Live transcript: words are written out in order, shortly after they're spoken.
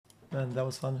And that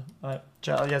was fun. Alright,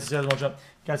 chat. Yes, yeah, more chat.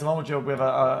 Guys, along with Joe, we have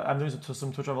I'm doing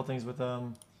some Twitch level things with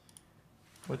them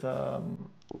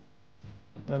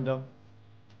though.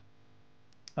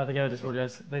 I think I Discord,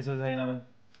 guys. Thanks for hanging out.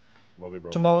 Love you,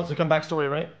 bro. Tomorrow's the comeback story,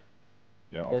 right?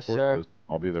 Yeah, Yes, of course sir. it is.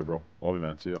 I'll be there, bro. Love you,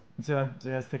 man. See ya. See you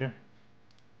guys. Take care.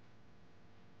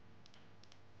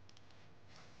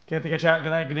 Okay, take care, chat. Good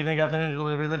night, good evening, good afternoon.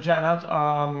 We'll be chatting out.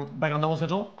 Back on normal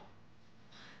schedule.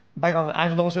 Back on the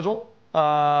actual normal schedule. Don't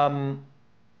know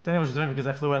what I was doing because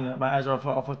I flew in. My eyes are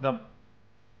off with them.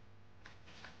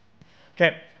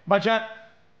 Okay, bye, chat.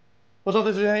 What's up?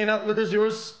 This is hanging out with us,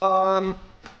 viewers.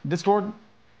 Discord.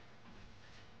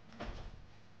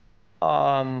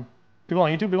 People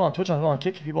on YouTube, people on Twitch, people on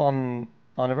Kick, people on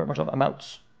everywhere. Much of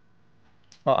amounts.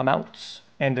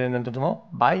 And then tomorrow.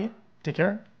 Bye. Take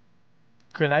care.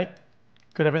 Good night.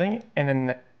 Good everything. And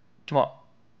then tomorrow.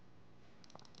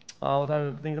 What time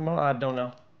is the thing tomorrow? I don't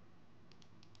know.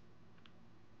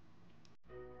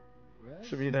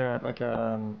 Should be there at like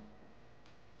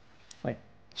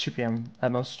 2 p.m.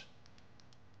 at most.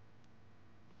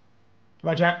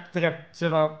 Bye, chat. Take care. See you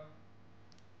tomorrow.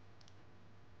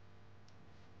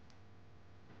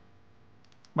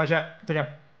 Bye, chat. Take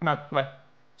care. I'm out. Bye.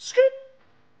 Scoot.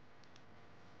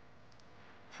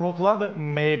 Pro club?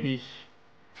 Maybe.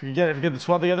 If you get the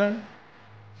squad together,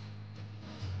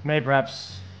 maybe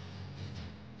perhaps.